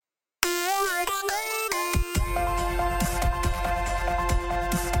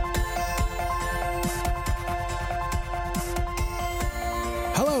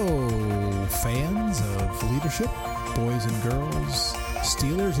leadership, boys and girls,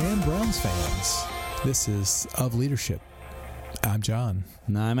 Steelers and Browns fans. This is Of Leadership. I'm John.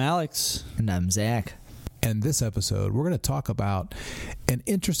 And I'm Alex. And I'm Zach. And this episode, we're going to talk about an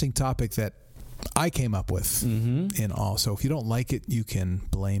interesting topic that I came up with in all. So if you don't like it, you can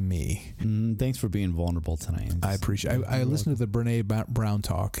blame me. Thanks for being vulnerable tonight. I appreciate it. I listened to the Brene Brown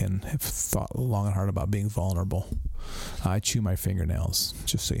talk and have thought long and hard about being vulnerable. I chew my fingernails,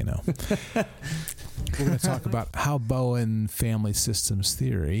 just so you know. We're going to talk about how Bowen Family Systems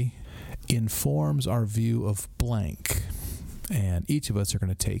Theory informs our view of blank. And each of us are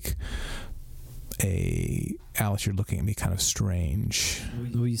going to take Alice, you're looking at me kind of strange.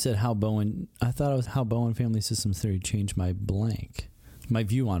 Well, you said how Bowen, I thought it was how Bowen Family Systems Theory changed my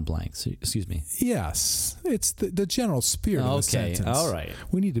view on blanks. Excuse me. Yes. It's the general spirit of the sentence. All right.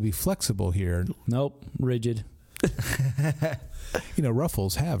 We need to be flexible here. Nope. Rigid.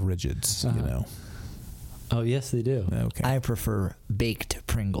 Ruffles have rigids, Oh, yes, they do. Okay. I prefer baked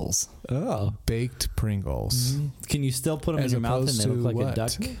Pringles. Oh. Baked Pringles. Mm-hmm. Can you still put them As in your mouth and they look like what? a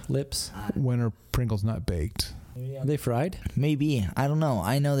duck lips? When are Pringles not baked? Are they fried? Maybe. I don't know.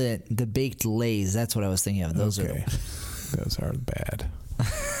 I know that the baked Lays, that's what I was thinking of. Those Those are bad.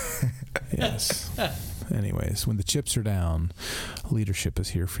 Yes. Anyways, when the chips are down, leadership is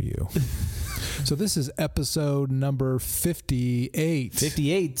here for you. So this is episode number 58.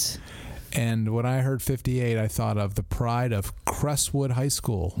 58. And when I heard 58, I thought of the pride of Crestwood High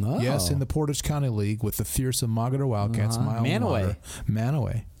School. Oh. Yes, in the Portage County League with the fearsome Mogator Wildcats,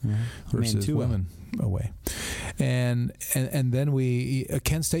 Manaway versus women away. And then we,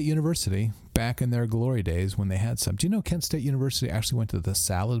 Kent State University, back in their glory days when they had some. Do you know Kent State University actually went to the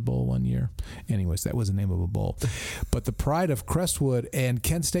Salad Bowl one year? Anyways, that was the name of a bowl. But the pride of Crestwood and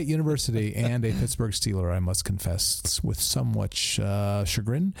Kent State University and a Pittsburgh Steeler, I must confess, with somewhat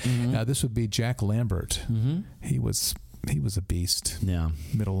chagrin. This would be Jack Lambert. He was a beast. Yeah.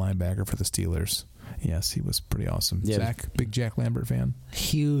 Middle linebacker for the Steelers. Yes, he was pretty awesome. Yeah. Zach, big Jack Lambert fan?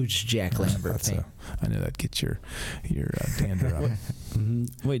 Huge Jack Lambert fan. I know that'd get your dander up.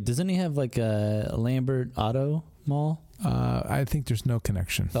 Wait, doesn't he have like a Lambert Auto Mall? I think there's no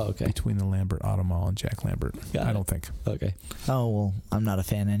connection between the Lambert Auto Mall and Jack Lambert. I don't think. Okay. Oh, well, I'm not a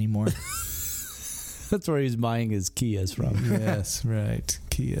fan anymore. That's where he's buying his Kias from. Yes, right.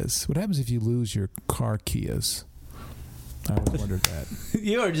 Kias. What happens if you lose your car Kias? I wondered that.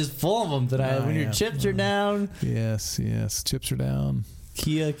 You are just full of them tonight. When your chips are down. Yes. Chips are down.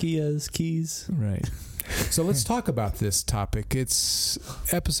 Kias, keys. Right. So let's talk about this topic. It's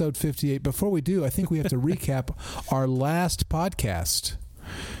episode 58. Before we do, I think we have to recap our last podcast.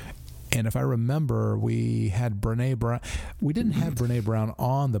 And if I remember, we had Brene Brown. We didn't have Brene Brown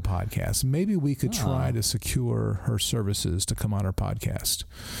on the podcast. Maybe we could try to secure her services to come on our podcast.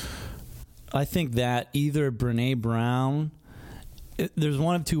 I think that either Brene Brown, there's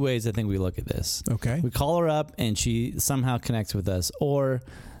one of two ways I think we look at this. Okay. We call her up and she somehow connects with us, or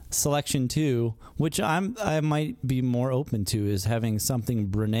selection two, which I might be more open to, is having something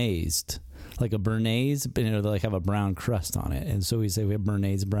Brené'sed. Like a Bernays, but they like have a brown crust on it. And so we say we have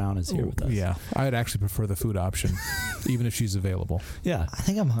Bernays Brown is here with us. Yeah. I'd actually prefer the food option, even if she's available. Yeah. I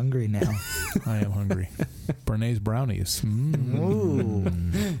think I'm hungry now. I am hungry. Bernays brownies. Ooh.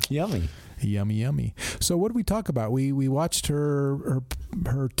 Yummy. Yummy. So what did we talk about? We watched her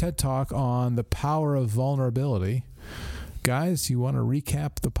TED Talk on the power of vulnerability. Guys, you want to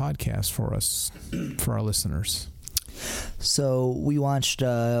recap the podcast for us, for our listeners? So we watched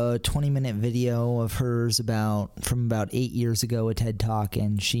a 20-minute video of hers from about 8 years ago, a TED Talk,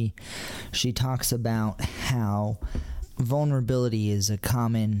 and she talks about how vulnerability is a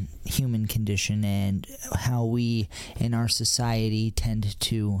common human condition and how we in our society tend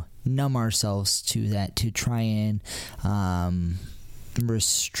to numb ourselves to that, to try and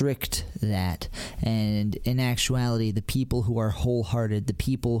restrict that. And in actuality, the people who are wholehearted, the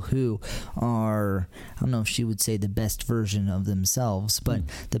people who are, I don't know if she would say the best version of themselves, but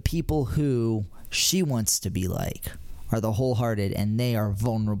the people who she wants to be like are the wholehearted, and they are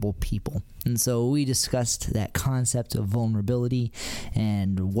vulnerable people. And so we discussed that concept of vulnerability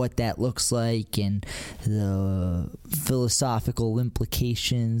and what that looks like and the philosophical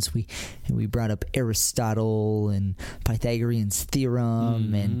implications. We brought up Aristotle and Pythagorean's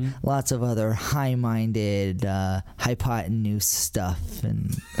theorem and lots of other high-minded hypotenuse stuff.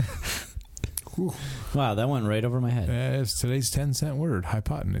 And wow, that went right over my head. It's today's 10-cent word,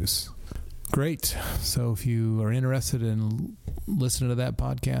 hypotenuse. Great. So if you are interested in listening to that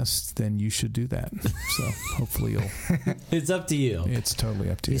podcast, then you should do that. So hopefully you'll... It's up to you. It's totally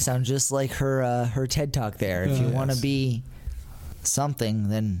up to you. You sound just like her TED Talk there. If you want to be something,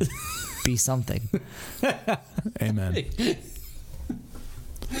 then be something. Amen. I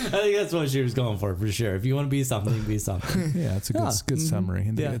think that's what she was going for sure. If you want to be something, be something. Yeah, it's a good summary.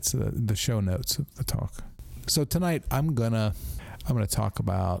 Yeah. It's the show notes of the talk. So tonight I'm gonna talk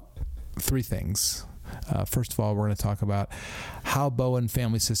about three things. First of all, we're going to talk about how Bowen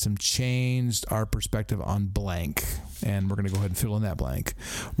Family System changed our perspective on blank. And we're going to go ahead and fill in that blank.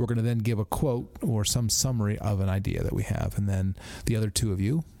 We're going to then give a quote or some summary of an idea that we have. And then the other two of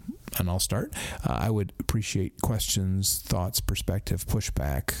you, and I'll start, I would appreciate questions, thoughts, perspective,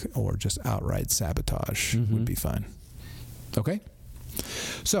 pushback, or just outright sabotage would be fine. Okay?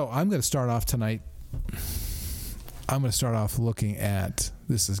 So I'm going to start off tonight. I'm going to start off looking at,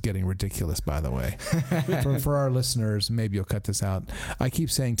 this is getting ridiculous, by the way. For our listeners, maybe you'll cut this out. I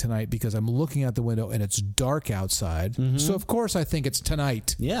keep saying tonight because I'm looking out the window and it's dark outside. So, of course, I think it's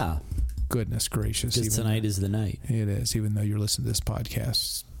tonight. Yeah. Goodness gracious. Because tonight is the night. It is, even though you're listening to this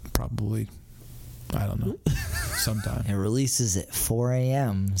podcast probably, I don't know, sometime. It releases at 4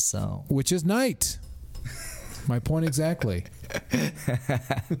 a.m., so. Which is night. My point exactly.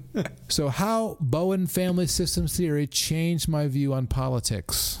 So how Bowen Family System Theory changed my view on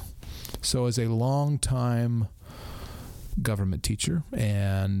politics. So as a long-time government teacher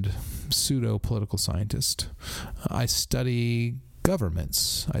and pseudo-political scientist, I study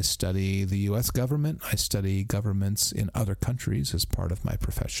governments. I study the U.S. government. I study governments in other countries as part of my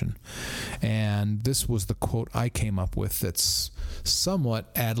profession. And this was the quote I came up with that's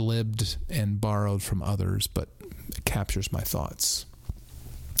somewhat ad-libbed and borrowed from others, but captures my thoughts.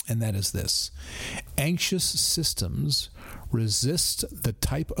 And that is this: anxious systems resist the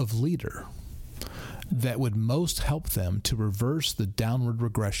type of leader that would most help them to reverse the downward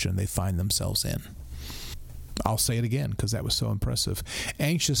regression they find themselves in. I'll say it again because that was so impressive.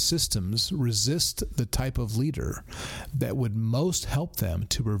 Anxious systems resist the type of leader that would most help them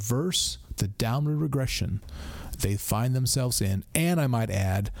to reverse the downward regression they find themselves in, and I might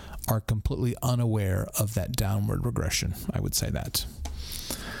add, are completely unaware of that downward regression. I would say that.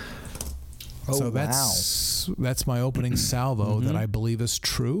 Oh, so that's my opening salvo that I believe is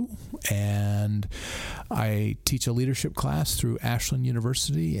true. And I teach a leadership class through Ashland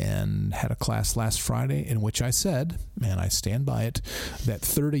University and had a class last Friday in which I said, and I stand by it, that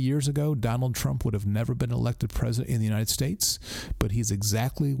 30 years ago, Donald Trump would have never been elected president in the United States, but he's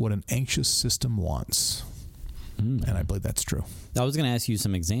exactly what an anxious system wants. And I believe that's true. I was going to ask you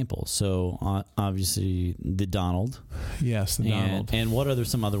some examples. So obviously the Donald. Yes, the Donald. And what are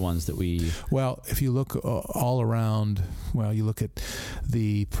some other ones that we... Well, if you look all around, you look at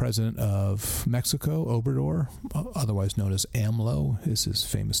the president of Mexico, Obrador, otherwise known as AMLO, is his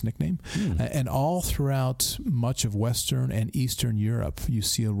famous nickname. And all throughout much of Western and Eastern Europe, you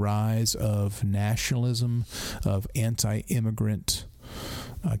see a rise of nationalism, of anti-immigrant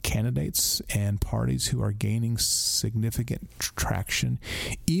candidates and parties who are gaining significant traction,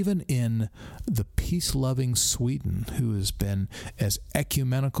 even in the peace-loving Sweden, who has been as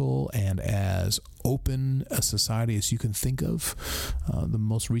ecumenical and as open a society as you can think of. The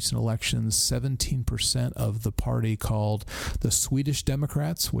most recent elections, 17% of the party called the Swedish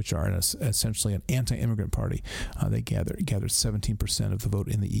Democrats, which are essentially an anti-immigrant party, they gathered 17% of the vote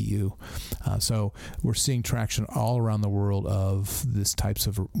in the EU. So we're seeing traction all around the world of this types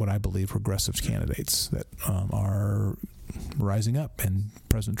of what I believe regressive candidates that are rising up, and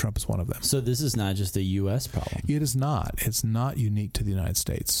President Trump is one of them. So this is not just a U.S. problem. It is not. It's not unique to the United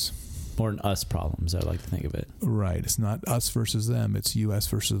States. Or an us problem, as I like to think of it. Right. It's not us versus them. It's U.S.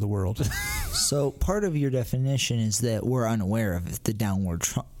 versus the world. So part of your definition is that we're unaware of the downward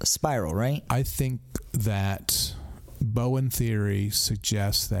spiral, right? I think that Bowen theory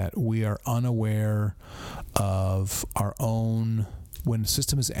suggests that we are unaware of our own... When the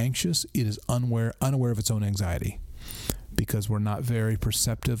system is anxious, it is unaware of its own anxiety, because we're not very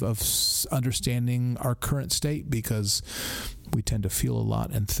perceptive of understanding our current state, because we tend to feel a lot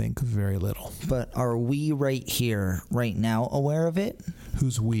and think very little. But are we right here, right now, aware of it?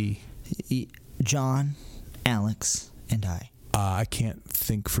 Who's we? John, Alex, and I. I can't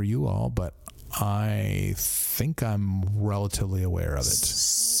think for you all, but I think I'm relatively aware of it.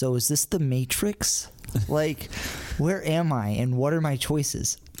 So is this the Matrix? Like, where am I and what are my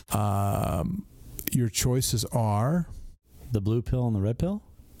choices? Your choices are... The blue pill and the red pill?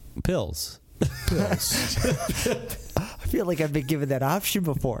 Pills. I feel like I've been given that option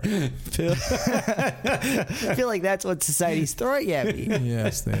before. I feel like that's what society's throwing at me.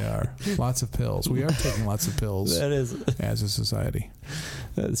 Yes, they are. Lots of pills. We are taking lots of pills. That is. As a society.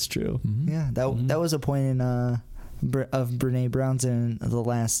 That's true. Yeah, that was a point in Brene Brown's in the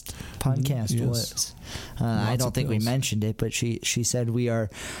last podcast was. I don't think we mentioned it, but she said we are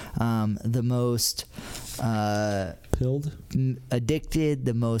the most pilled, addicted,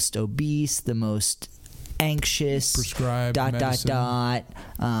 the most obese, the most anxious, prescribed medicine.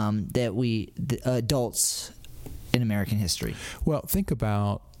 that we adults in American history. Well, think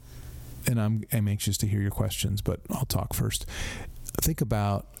about, and I'm anxious to hear your questions, but I'll talk first. Think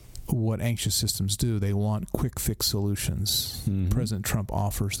about what anxious systems do. They want quick fix solutions. Mm-hmm. President Trump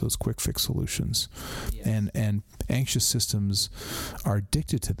offers those quick fix solutions. Yes. And anxious systems are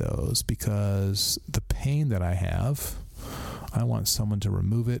addicted to those because the pain that I have, I want someone to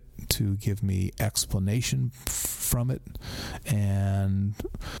remove it, to give me explanation from it. And,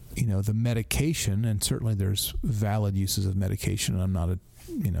 the medication, and certainly there's valid uses of medication. I'm not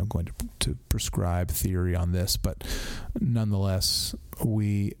going to prescribe theory on this, but nonetheless,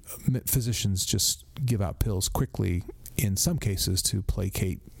 physicians just give out pills quickly in some cases to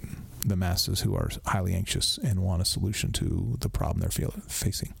placate the masses who are highly anxious and want a solution to the problem they're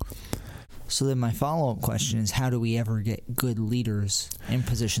facing. So then my follow-up question is, how do we ever get good leaders in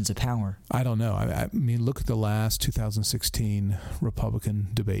positions of power? I don't know. I mean, look at the last 2016 Republican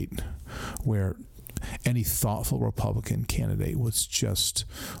debate where any thoughtful Republican candidate was just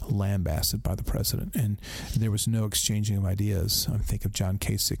lambasted by the president, and there was no exchanging of ideas. I think of John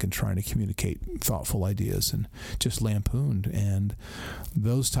Kasich and trying to communicate thoughtful ideas and just lampooned. And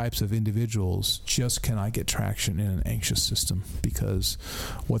those types of individuals just cannot get traction in an anxious system because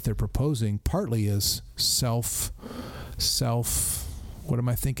what they're proposing partly is self. What am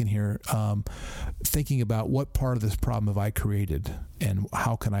I thinking here? Thinking about what part of this problem have I created and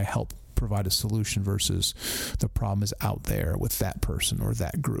how can I help provide a solution versus the problem is out there with that person or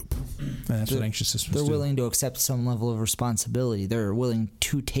that group. And that's what anxious systems do. They're willing to accept some level of responsibility. They're willing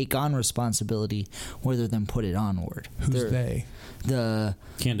to take on responsibility rather than put it onward. Who's they? The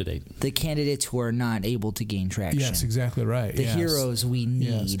candidate. The candidates who are not able to gain traction. Yes, exactly right. The heroes we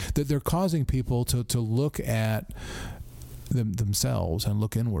need. Yes. They're causing people to look at themselves and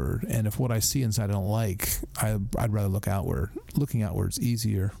look inward. And if what I see inside I don't like, I'd rather look outward. Looking outward is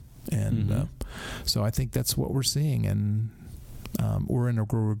easier. And so I think that's what we're seeing, and we're in a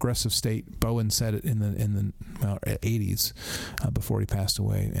regressive state. Bowen said it in the 80s before he passed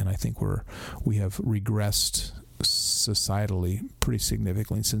away, and I think we have regressed societally pretty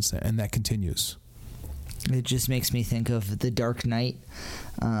significantly since then, and that continues. It just makes me think of The Dark Knight.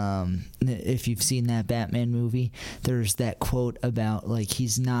 If you've seen that Batman movie, there's that quote about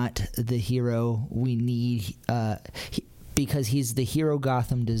he's not the hero we need. Because he's the hero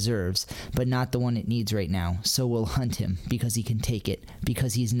Gotham deserves, but not the one it needs right now. So we'll hunt him because he can take it.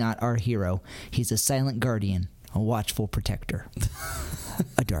 Because he's not our hero. He's a silent guardian, a watchful protector.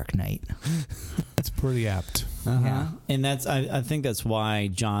 A dark knight. That's pretty apt. Uh-huh. Yeah. And I think that's why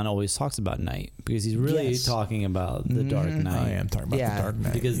John always talks about night, because he's really talking about the dark night. I am talking about the dark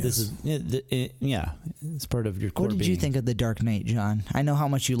night. Because this is, it's part of your core being. What did you think of the Dark Knight, John? I know how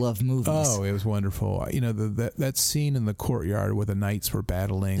much you love movies. Oh, it was wonderful. That scene in the courtyard where the knights were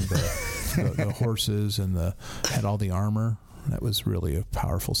battling the horses and had all the armor. That was really a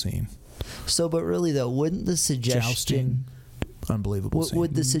powerful scene. So, but really though, wouldn't the suggestion... Jousting. Unbelievable scene.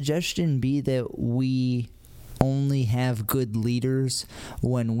 Would the suggestion be that we only have good leaders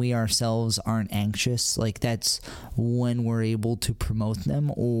when we ourselves aren't anxious? That's when we're able to promote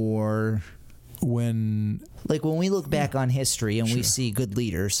them? Or when we look back on history and we see good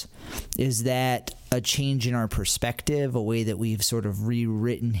leaders, is that a change in our perspective, a way that we've sort of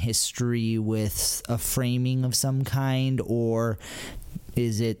rewritten history with a framing of some kind? Or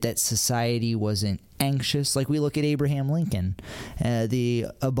is it that society wasn't anxious? We look at Abraham Lincoln, the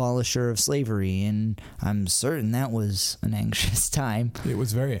abolisher of slavery, and I'm certain that was an anxious time. It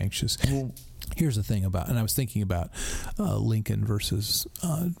was very anxious. Here's the thing and I was thinking about Lincoln versus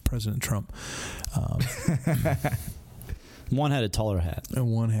President Trump. One had a taller hat. And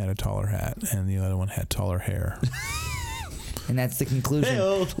one had a taller hat, and the other one had taller hair. And that's the conclusion.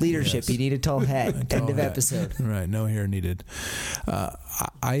 Hey-o. Leadership. Yes. You need a tall hat. End of episode. Right. No hair needed.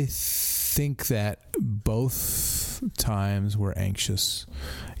 I think that both times were anxious.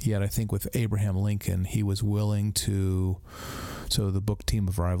 Yet I think with Abraham Lincoln, he was willing to... So the book Team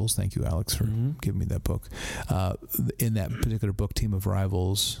of Rivals, thank you, Alex, for giving me that book. In that particular book, Team of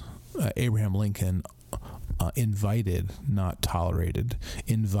Rivals, Abraham Lincoln invited, not tolerated,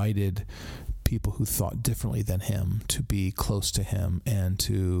 invited people who thought differently than him to be close to him and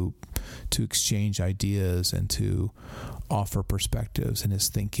to exchange ideas and to offer perspectives in his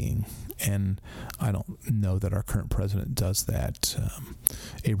thinking. And I don't know that our current president does that.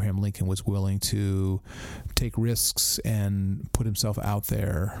 Abraham Lincoln was willing to take risks and put himself out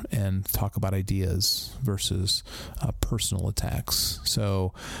there and talk about ideas versus personal attacks.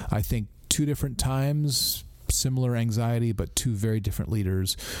 So I think two different times, similar anxiety, but two very different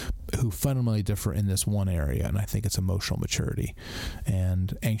leaders who fundamentally differ in this one area, and I think it's emotional maturity.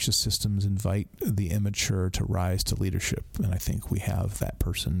 And anxious systems invite the immature to rise to leadership, and I think we have that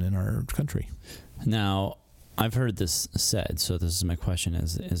person in our country. Now, I've heard this said, so this is my question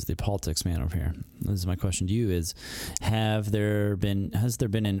as the politics man over here. This is my question to you is, has there been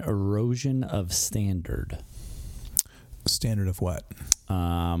an erosion of standard? Standard of what?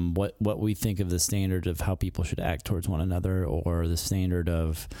 What we think of the standard of how people should act towards one another, or the standard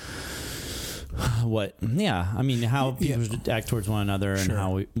of how people should act towards one another, and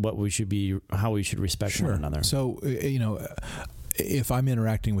how we should respect one another. So, if I'm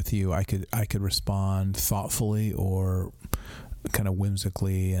interacting with you, I could respond thoughtfully or kind of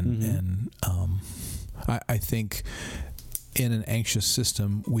whimsically, and I think in an anxious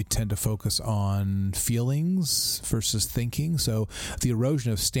system, we tend to focus on feelings versus thinking. So the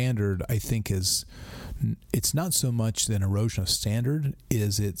erosion of standard, I think, it's not so much an erosion of standard,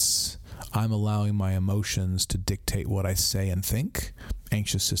 I'm allowing my emotions to dictate what I say and think.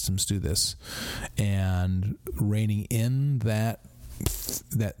 Anxious systems do this. And reining in that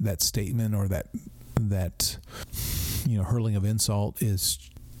statement or that hurling of insult is,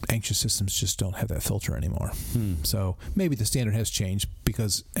 anxious systems just don't have that filter anymore. So maybe the standard has changed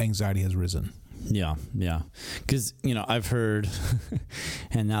because anxiety has risen. Yeah. Because, I've heard,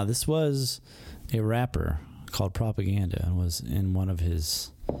 and now this was a rapper called Propaganda, and was in one of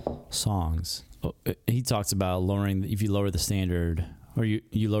his songs. He talks about if you lower the standard, or you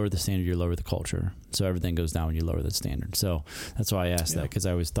lower the standard, you lower the culture. So everything goes down when you lower the standard. So that's why I asked that, because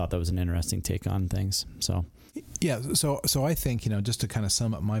I always thought that was an interesting take on things. So. Yeah, so I think, just to kind of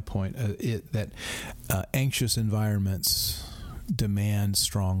sum up my point, that anxious environments demand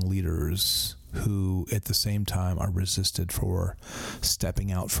strong leaders who at the same time are resisted for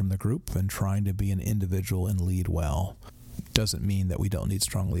stepping out from the group and trying to be an individual and lead well. Doesn't mean that we don't need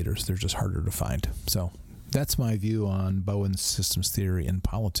strong leaders. They're just harder to find. So that's my view on Bowen systems theory in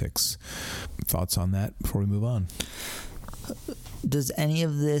politics. Thoughts on that before we move on? Does any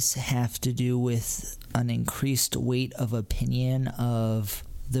of this have to do with an increased weight of opinion of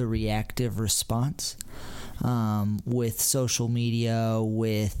the reactive response? With social media,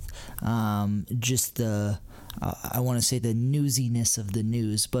 with just I want to say the newsiness of the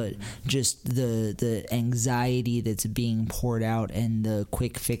news, but just the anxiety that's being poured out and the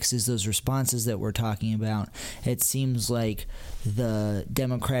quick fixes, those responses that we're talking about. It seems like the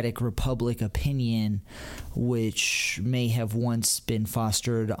Democratic Republic opinion, which may have once been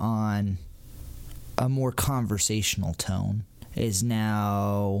fostered on a more conversational tone, is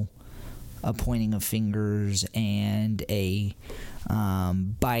now a pointing of fingers and a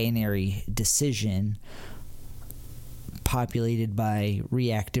binary decision populated by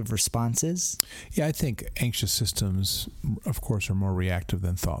reactive responses. Yeah, I think anxious systems, of course, are more reactive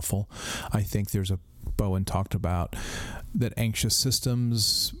than thoughtful. I think Bowen talked about that anxious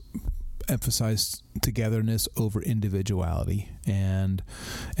systems emphasize togetherness over individuality, and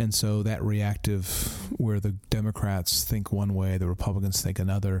so that reactive, where the Democrats think one way, the Republicans think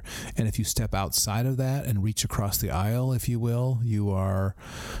another, and if you step outside of that and reach across the aisle, if you will, you are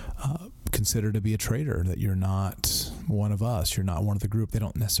considered to be a traitor, that you're not one of us, you're not one of the group. They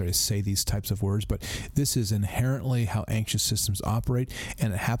don't necessarily say these types of words, but this is inherently how anxious systems operate,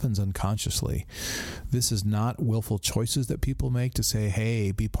 and it happens unconsciously. This is not willful choices that people make to say,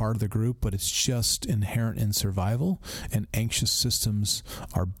 hey, be part of the group, but it's just inherent in survival, and anxious systems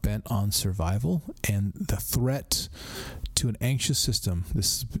are bent on survival, and the threat to an anxious system,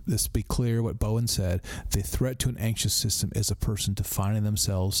 this be clear what Bowen said, the threat to an anxious system is a person defining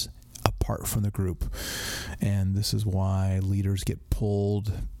themselves apart from the group. And this is why leaders get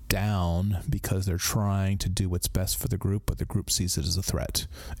pulled down, because they're trying to do what's best for the group, but the group sees it as a threat,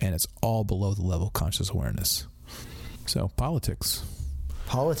 and it's all below the level of conscious awareness. So politics.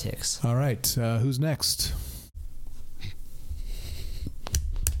 All right, who's next?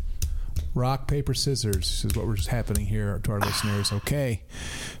 Rock, paper, scissors is what was happening here to our listeners. Okay.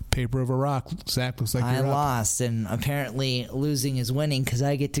 Paper over rock. Zach, looks like you're up. I lost, and apparently losing is winning because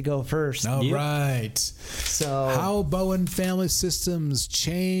I get to go first. All right. So, how Bowen Family Systems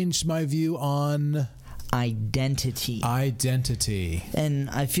changed my view on identity. And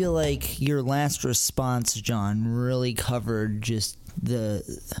I feel like your last response, John, really covered just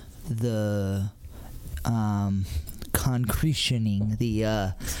the concretioning,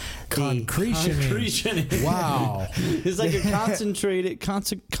 concretioning. Wow. It's like a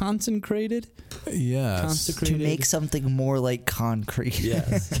consecrated? Yes. To make something more like concrete.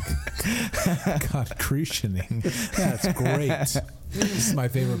 Yes. Concretioning. That's great. This is my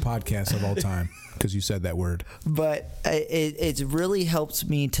favorite podcast of all time because you said that word. But it really helped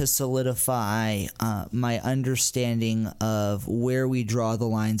me to solidify my understanding of where we draw the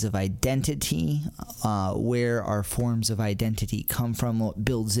lines of identity, where our forms of identity come from, what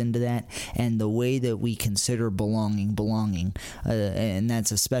builds into that, and the way that we consider belonging. And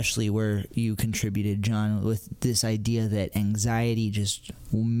that's especially where you contributed, John, with this idea that anxiety just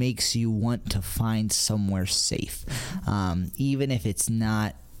makes you want to find somewhere safe, even if it's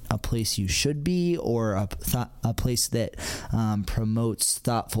not a place you should be, or a place that promotes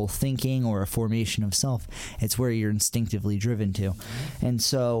thoughtful thinking or a formation of self. It's where you're instinctively driven to. And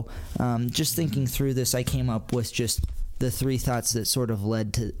so just thinking through this, I came up with just the three thoughts that sort of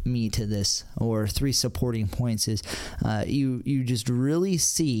led to me to this, or three supporting points, is you just really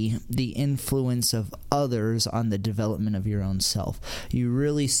see the influence of others on the development of your own self. You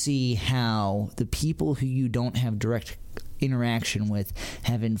really see how the people who you don't have direct interaction with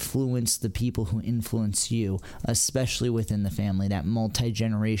have influenced the people who influence you, especially within the family, that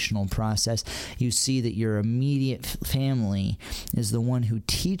multi-generational process. You see that your immediate family is the one who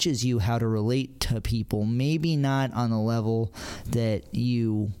teaches you how to relate to people, maybe not on the level that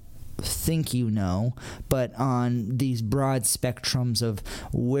you think you know, but on these broad spectrums of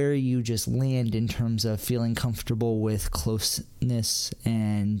where you just land in terms of feeling comfortable with closeness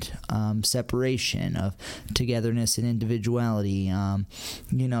and separation, of togetherness and individuality.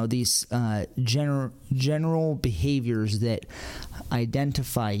 These general behaviors that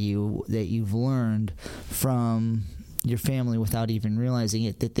identify you, that you've learned from your family without even realizing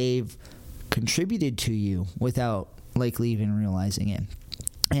it, that they've contributed to you without likely even realizing it.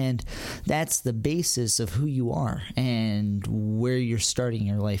 And that's the basis of who you are and where you're starting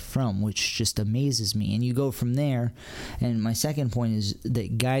your life from, which just amazes me. And you go from there. And my second point is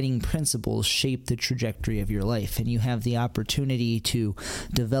that guiding principles shape the trajectory of your life. And you have the opportunity to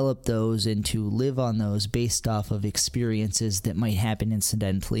develop those and to live on those based off of experiences that might happen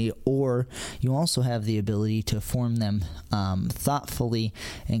incidentally. Or you also have the ability to form them thoughtfully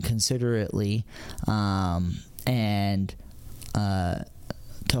and considerately,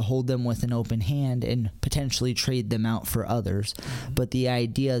 to hold them with an open hand and potentially trade them out for others. But the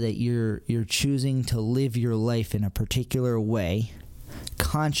idea that you're choosing to live your life in a particular way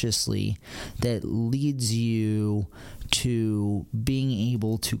consciously that leads you to being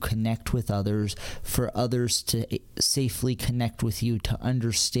able to connect with others, for others to safely connect with you, to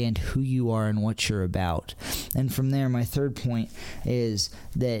understand who you are and what you're about. And from there, my third point is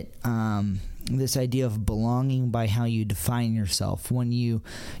that this idea of belonging by how you define yourself. When you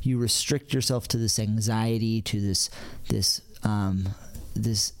restrict yourself to this anxiety, to this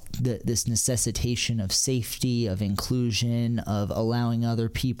necessitation of safety, of inclusion, of allowing other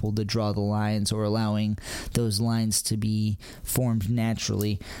people to draw the lines, or allowing those lines to be formed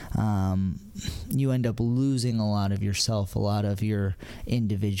naturally, you end up losing a lot of yourself, a lot of your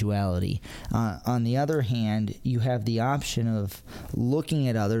individuality. On the other hand, you have the option of looking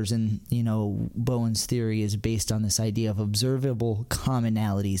at others, and Bowen's theory is based on this idea of observable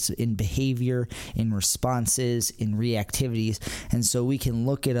commonalities in behavior, in responses, in reactivities. And so we can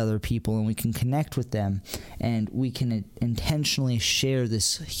look at other people and we can connect with them, and we can intentionally share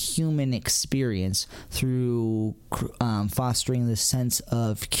this human experience through fostering this sense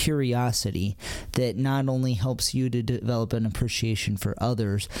of curiosity that not only helps you to develop an appreciation for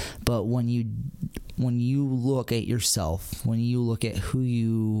others, but when you look at yourself, when you look at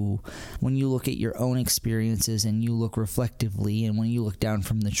when you look at your own experiences and you look reflectively, and when you look down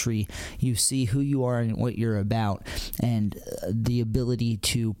from the tree, you see who you are and what you're about, and the ability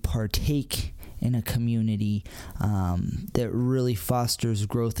to partake in a community that really fosters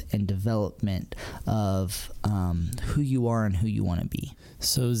growth and development of who you are and who you want to be.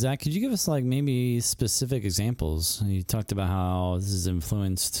 So, Zach, could you give us maybe specific examples? You talked about how this has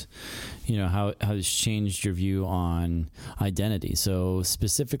influenced, how it's changed your view on identity. So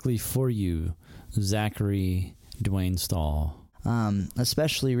specifically for you, Zachary Dwayne Stahl.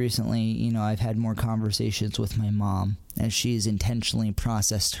 Especially recently, I've had more conversations with my mom, as she's intentionally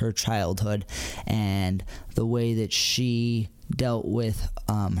processed her childhood and the way that she dealt with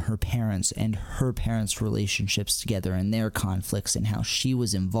her parents and her parents' relationships together and their conflicts, and how she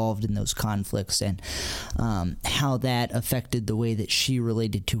was involved in those conflicts, and how that affected the way that she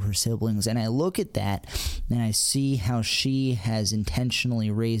related to her siblings. And I look at that and I see how she has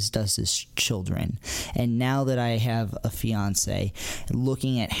intentionally raised us as children. And now that I have a fiance,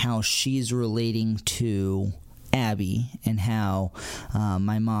 looking at how she's relating to Abby and how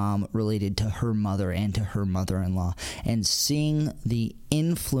my mom related to her mother and to her mother-in-law, and seeing the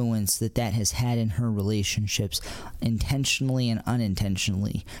influence that has had in her relationships, intentionally and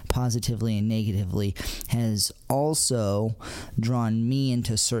unintentionally, positively and negatively, has also drawn me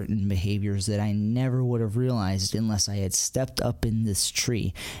into certain behaviors that I never would have realized unless I had stepped up in this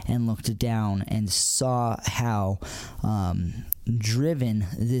tree and looked down and saw how driven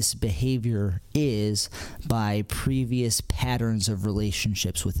this behavior is by previous patterns of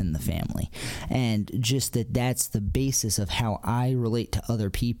relationships within the family. And just that's the basis of how I relate to other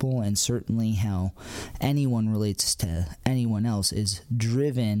people, and certainly how anyone relates to anyone else, is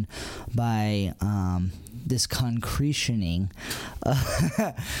driven by this concretioning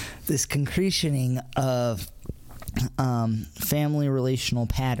of family relational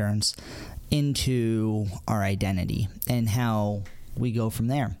patterns into our identity, and how we go from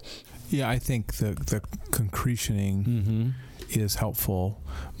there. Yeah, I think the concretioning is helpful.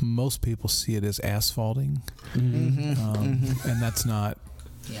 Most people see it as asphalting, and that's not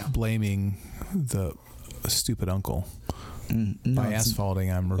blaming the stupid uncle. No, by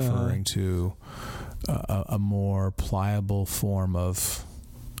asphalting, I'm referring to a more pliable form of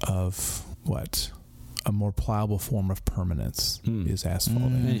what? A more pliable form of permanence is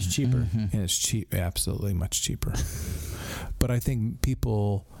asphalting. And it's cheaper. And it's cheap, absolutely much cheaper. But I think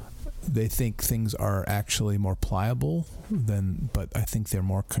people, they think things are actually more pliable but I think they're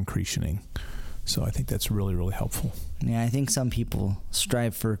more concretioning. So I think that's really, really helpful. Yeah, I think some people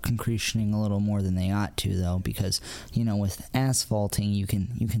strive for concretioning a little more than they ought to, though, because, with asphalting, you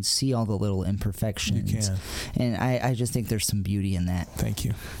can see all the little imperfections. You can. And I just think there's some beauty in that. Thank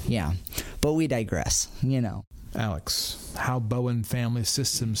you. Yeah. But we digress, Alex, how Bowen Family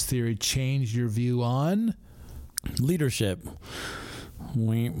Systems Theory changed your view on leadership.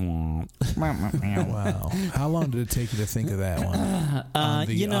 Wow. How long did it take you to think of that one on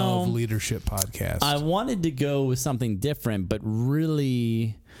the Of Leadership podcast? I wanted to go with something different, but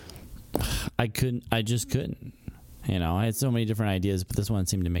really I just couldn't. I had so many different ideas, but this one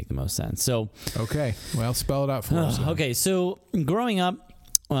seemed to make the most sense. So, okay. Well, spell it out for us. Okay. So growing up,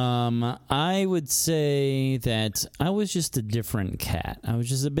 I would say that I was just a different cat. I was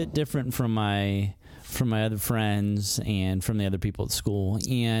just a bit different from my other friends and from the other people at school.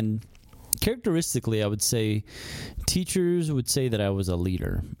 And characteristically, I would say teachers would say that I was a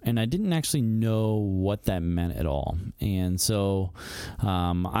leader, and I didn't actually know what that meant at all. And so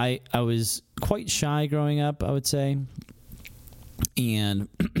I was quite shy growing up, I would say, and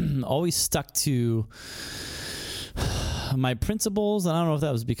always stuck to my principles. And I don't know if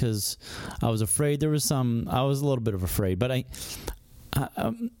that was because I was afraid. I was a little bit of afraid, but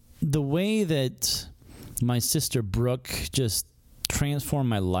the way that my sister Brooke just transformed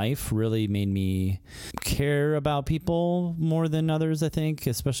my life really made me care about people more than others, I think,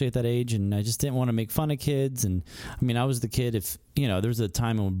 especially at that age. And I just didn't want to make fun of kids. And I was the kid, if there was a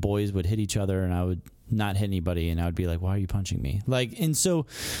time when boys would hit each other and I would not hit anybody, and I would be like, why are you punching me? And so,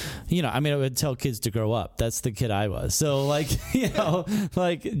 I would tell kids to grow up. That's the kid I was. So just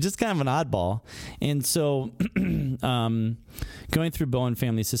kind of an oddball. And so, going through Bowen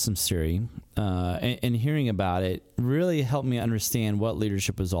Family Systems Theory, and hearing about it really helped me understand what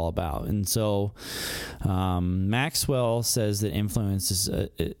leadership was all about. And so, Maxwell says that influence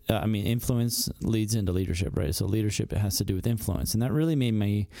leads into leadership, right? So leadership, it has to do with influence. And that really made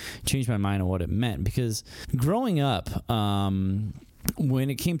me change my mind on what it meant, because growing up, when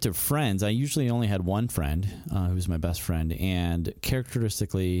it came to friends, I usually only had one friend who was my best friend, and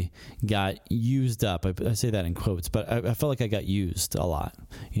characteristically got used up. I say that in quotes, but I felt like I got used a lot.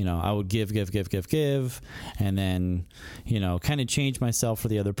 I would give, and then, kind of change myself for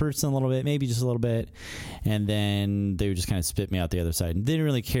the other person a little bit, maybe just a little bit, and then they would just kind of spit me out the other side. And they didn't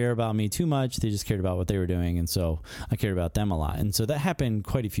really care about me too much. They just cared about what they were doing, and so I cared about them a lot. And so that happened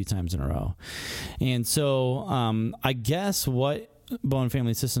quite a few times in a row. And so I guess what Bowen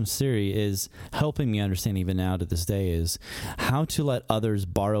Family Systems Theory is helping me understand even now to this day is how to let others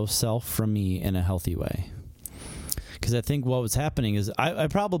borrow self from me in a healthy way. Because I think what was happening is I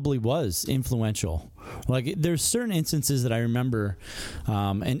probably was influential Like there's certain instances that I remember,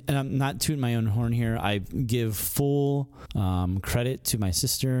 and I'm not tooting my own horn here. I give full credit to my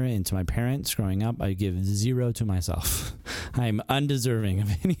sister and to my parents growing up. I give 0 to myself. I'm undeserving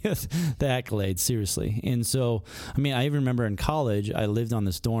of any of the accolades, seriously. And so, I mean, I remember in college, I lived on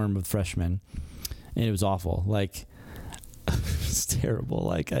this dorm with freshmen, and it was awful. Like, it's terrible.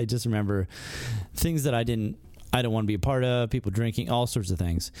 Like, I just remember things that I don't want to be a part of, people drinking, all sorts of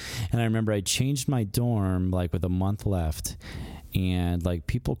things. And I remember I changed my dorm like with a month left, and like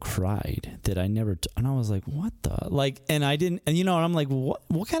people cried that I never, and I was like, what the, like, and I didn't, and and I'm like,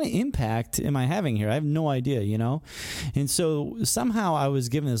 what kind of impact am I having here? I have no idea, And so somehow I was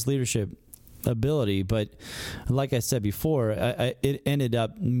given this leadership ability, but like I said before, it ended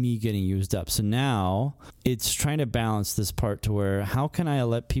up me getting used up. So now it's trying to balance this part to where, how can I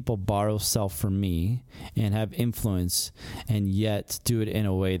let people borrow self from me and have influence, and yet do it in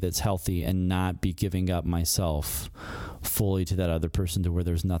a way that's healthy and not be giving up myself fully to that other person to where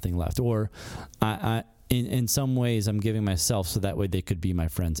there's nothing left. Or in some ways I'm giving myself so that way they could be my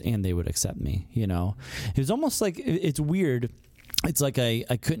friends and they would accept me. It was almost like, it's weird. It's like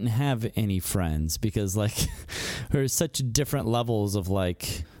I couldn't have any friends because like there's such different levels of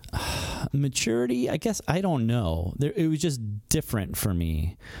like maturity, I guess. I don't know. It was just different for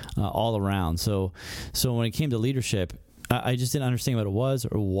me all around. So when it came to leadership, I just didn't understand what it was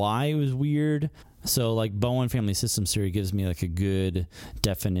or why it was weird. So like Bowen Family System Theory gives me like a good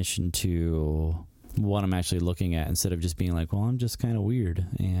definition to what I'm actually looking at, instead of just being like, well, I'm just kind of weird.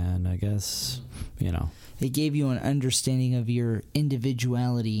 And I guess, It gave you an understanding of your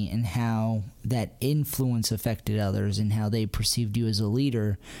individuality and how that influence affected others and how they perceived you as a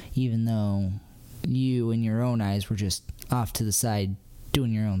leader, even though you, in your own eyes, were just off to the side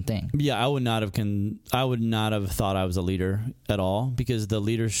doing your own thing. Yeah, I would not have thought I was a leader at all, because the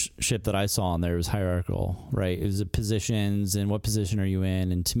leadership that I saw in there was hierarchical, right? It was the positions and what position are you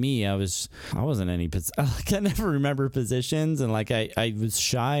in? And to me, I wasn't any I never remember positions, and like I was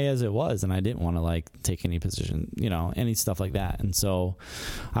shy as it was, and I didn't want to like take any position, any stuff like that. And so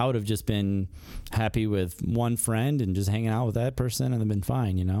I would have just been happy with one friend and just hanging out with that person and then been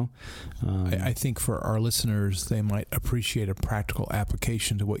fine, I think for our listeners, they might appreciate a practical application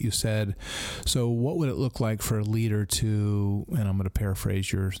to what you said. So what would it look like for a leader to, and I'm going to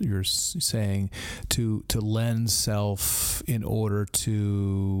paraphrase your saying, to lend self in order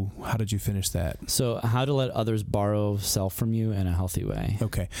to, how did you finish that? So how to let others borrow self from you in a healthy way.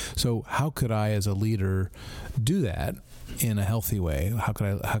 Okay. So how could I as a leader do that in a healthy way? How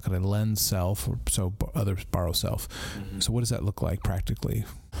could I lend self so others borrow self? Mm-hmm. So what does that look like practically?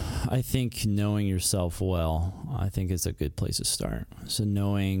 I think knowing yourself well, I think is a good place to start. So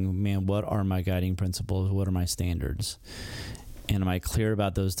knowing, man, what are my guiding principles? What are my standards? And am I clear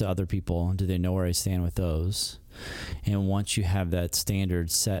about those to other people? Do they know where I stand with those? And once you have that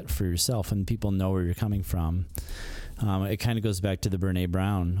standard set for yourself and people know where you're coming from, it kind of goes back to the Brene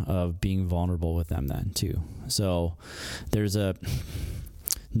Brown of being vulnerable with them then too. So there's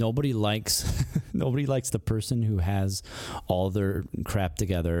nobody likes the person who has all their crap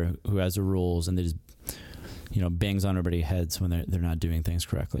together, who has the rules, and they just bangs on everybody's heads when they're not doing things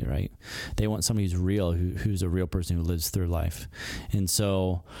correctly, right? They want somebody who's real, who's a real person who lives through life. And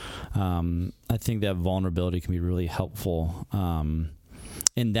so I think that vulnerability can be really helpful.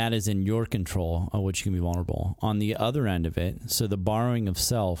 And that is in your control of which you can be vulnerable. On the other end of it, so the borrowing of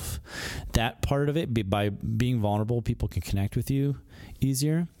self, that part of it, by being vulnerable, people can connect with you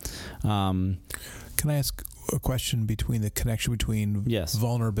easier. Can I ask a question between the connection between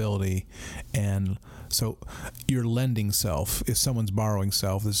vulnerability and, so you're lending self. If someone's borrowing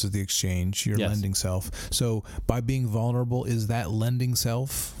self, this is the exchange, you're lending self. So by being vulnerable, is that lending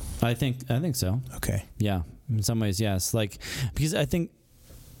self? I think so. Okay. Yeah. In some ways, yes. Like, because I think,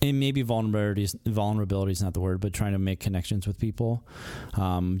 and maybe vulnerability is not the word, but trying to make connections with people,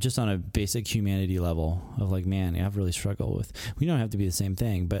 just on a basic humanity level of like, man, I've really struggled with. We don't have to be the same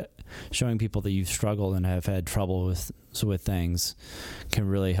thing, but showing people that you've struggled and have had trouble with things can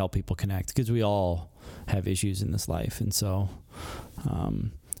really help people connect, because we all have issues in this life, and so.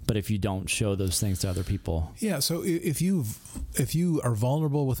 But if you don't show those things to other people, So if you are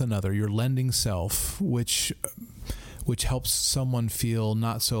vulnerable with another, you're lending self, which helps someone feel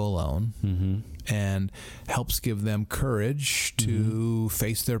not so alone, mm-hmm. and helps give them courage to mm-hmm.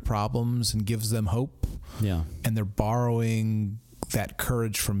 face their problems and gives them hope. Yeah. And they're borrowing that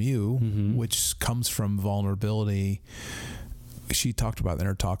courage from you, mm-hmm. which comes from vulnerability. She talked about in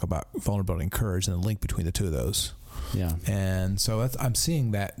her talk about vulnerability and courage and the link between the two of those. Yeah. And so I'm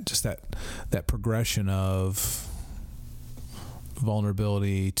seeing that, just that progression of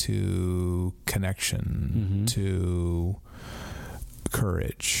vulnerability to connection, to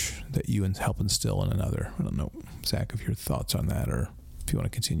courage that you help instill in another. I don't know, Zach, if your thoughts on that, or if you want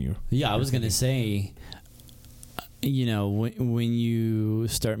to continue. Yeah, I was going to say, you know, when you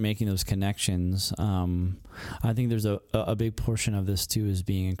start making those connections, I think there's a big portion of this too is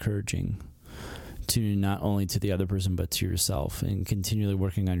being encouraging to not only to the other person but to yourself, and continually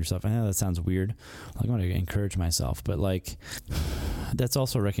working on yourself. I know that sounds weird, like I want to encourage myself, but like that's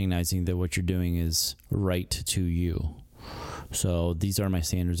also recognizing that what you're doing is right to you. So these are my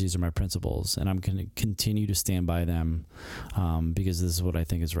standards, these are my principles, and I'm going to continue to stand by them because this is what I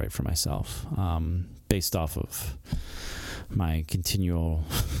think is right for myself, based off of my continual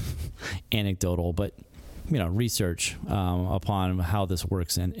anecdotal, but you know, research upon how this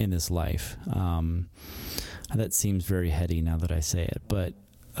works in this life. That seems very heady now that I say it, but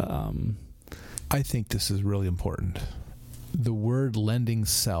I think this is really important. The word lending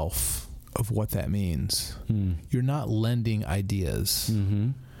self, of what that means. You're not lending ideas.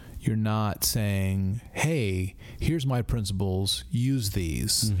 You're not saying, hey, here's my principles, use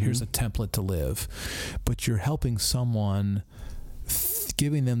these, here's a template to live. But you're helping someone,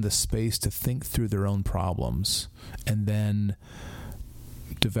 giving them the space to think through their own problems and then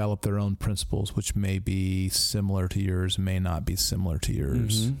develop their own principles, which may be similar to yours, may not be similar to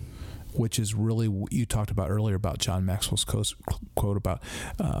yours. Which is really, you talked about earlier about John Maxwell's quote about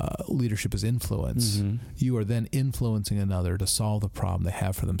leadership is influence. You are then influencing another to solve the problem they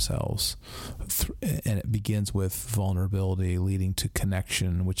have for themselves. And it begins with vulnerability, leading to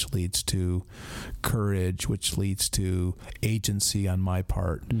connection, which leads to courage, which leads to agency on my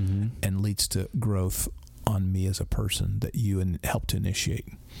part, and leads to growth on me as a person that you help to initiate.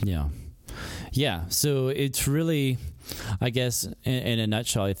 Yeah. So it's really, I guess, in a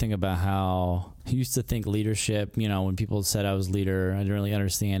nutshell, I think about how I used to think leadership, you know, when people said I was leader, I didn't really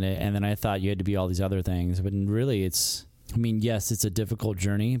understand it. And then I thought you had to be all these other things. But really it's, I mean, yes, it's a difficult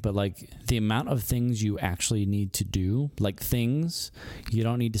journey, but like the amount of things you actually need to do, like things, you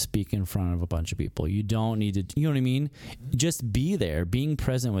don't need to speak in front of a bunch of people. You don't need to, you know what I mean? Just be there. Being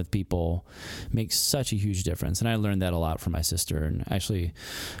present with people makes such a huge difference. And I learned that a lot from my sister and actually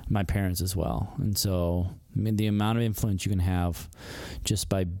my parents as well. And so, I mean, the amount of influence you can have just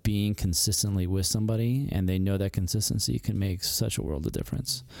by being consistently with somebody, and they know that consistency can make such a world of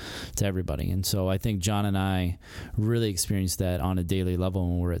difference to everybody. And so I think John and I really experience that on a daily level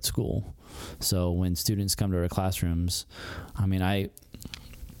when we're at school. So when students come to our classrooms, I mean, I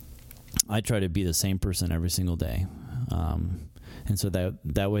try to be the same person every single day. And so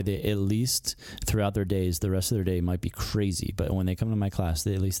that way they, at least throughout their days, the rest of their day might be crazy, but when they come to my class,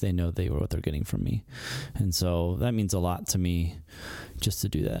 at least they know what they're getting from me. And so that means a lot to me just to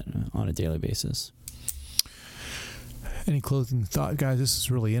do that on a daily basis. Any closing thought, guys? This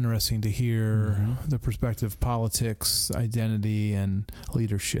is really interesting to hear the perspective of politics, identity, and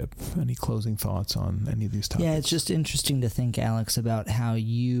leadership. Any closing thoughts on any of these topics? Yeah, it's just interesting to think, Alex, about how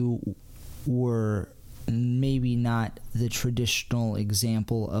you were maybe not the traditional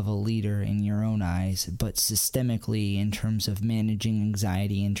example of a leader in your own eyes, but systemically in terms of managing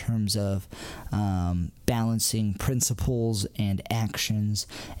anxiety, in terms of balancing principles and actions,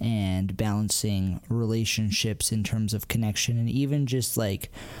 and balancing relationships in terms of connection, and even just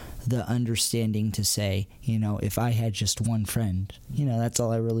like the understanding to say, you know, if I had just one friend, you know, that's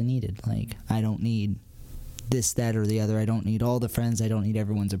all I really needed. Like, I don't need this, that, or the other. I don't need all the friends. I don't need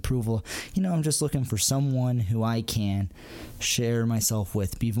everyone's approval. You know, I'm just looking for someone who I can share myself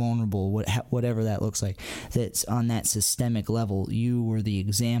with, be vulnerable, whatever that looks like. That's on that systemic level. You were the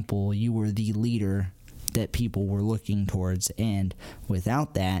example. You were the leader that people were looking towards. And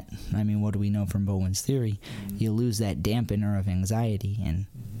without that, I mean, what do we know from Bowen's theory? You lose that dampener of anxiety, and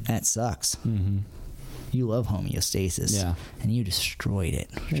that sucks. You love homeostasis, and you destroyed it.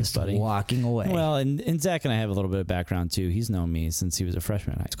 Just walking away. Well, and Zach and I have a little bit of background too. He's known me since he was a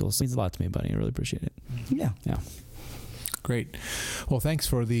freshman in high school, so it means a lot to me, buddy. I really appreciate it. Yeah. Great. Well, thanks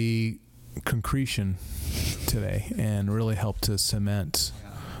for the concretion today, and really helped to cement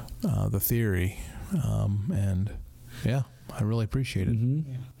the theory. And yeah, I really appreciate it.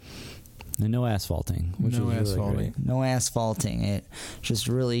 And no asphalting. Which no is asphalting. really great. No asphalting. It just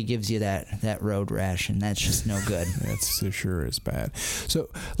really gives you that road rash, and that's just no good. That's sure is bad. So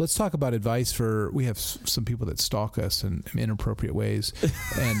let's talk about advice we have some people that stalk us in inappropriate ways,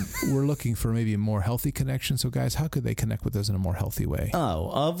 and we're looking for maybe a more healthy connection. So guys, how could they connect with us in a more healthy way?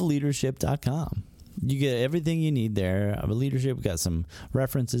 Ofleadership.com. You get everything you need there. Of leadership, we got some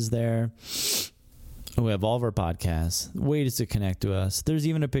references there. We have all of our podcasts, ways to connect to us. There's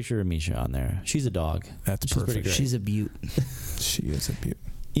even a picture of Misha on there. She's a dog. That's perfect. Pretty great. She's a beaut. She is a beaut.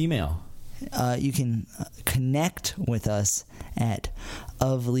 Email you can connect with us at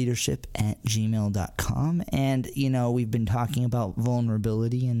ofleadership@gmail.com. And, we've been talking about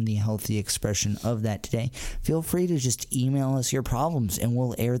vulnerability and the healthy expression of that today. Feel free to just email us your problems and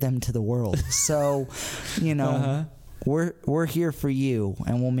we'll air them to the world. So, we're here for you,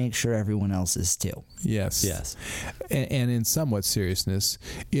 and we'll make sure everyone else is too. Yes. And in somewhat seriousness,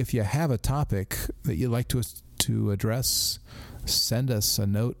 if you have a topic that you'd like to address, send us a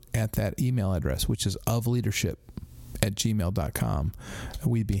note at that email address, which is ofleadership@gmail.com.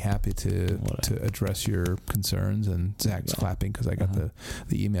 We'd be happy to address your concerns. And Zach's clapping because I got the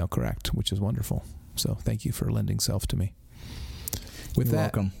email correct, which is wonderful. So thank you for lending self to me. You're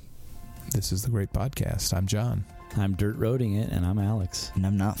welcome. This is The Great Podcast. I'm John. I'm dirt roading it, and I'm Alex. And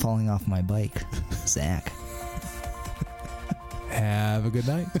I'm not falling off my bike, Zach. Have a good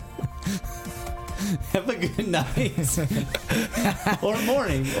night. Have a good night. Or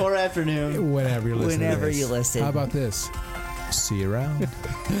morning, or afternoon. Whenever you're listening. Whenever you listen. How about this? See you around.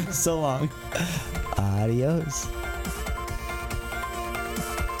 So long. Adios.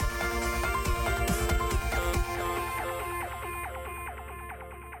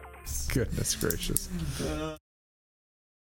 Goodness gracious.